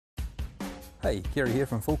Hey, Kerry here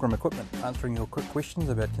from Fulcrum Equipment, answering your quick questions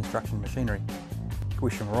about construction machinery. The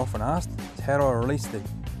question we're often asked is how do I release the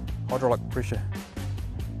hydraulic pressure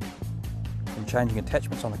from changing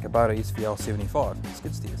attachments on the Kubota SVL 75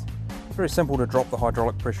 skid steers. It's very simple to drop the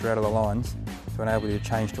hydraulic pressure out of the lines to enable you to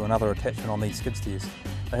change to another attachment on these skid steers.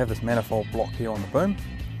 They have this manifold block here on the boom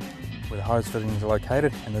where the hose fittings are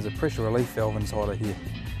located, and there's a pressure relief valve inside of here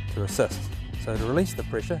to assist. So to release the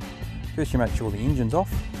pressure, first you make sure the engine's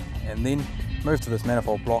off, and then move to this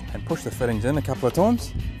manifold block and push the fittings in a couple of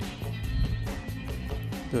times.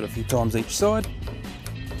 Do it a few times each side.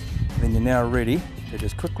 And then you're now ready to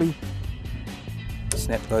just quickly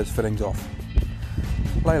snap those fittings off.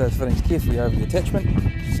 Lay those fittings carefully over the attachment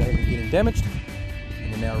to save them getting damaged,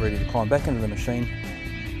 and you're now ready to climb back into the machine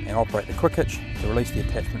and operate the quick hitch to release the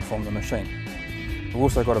attachment from the machine. We've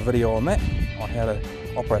also got a video on that, on how to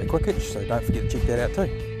operate a quick hitch, so don't forget to check that out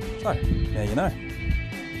too. So, now you know.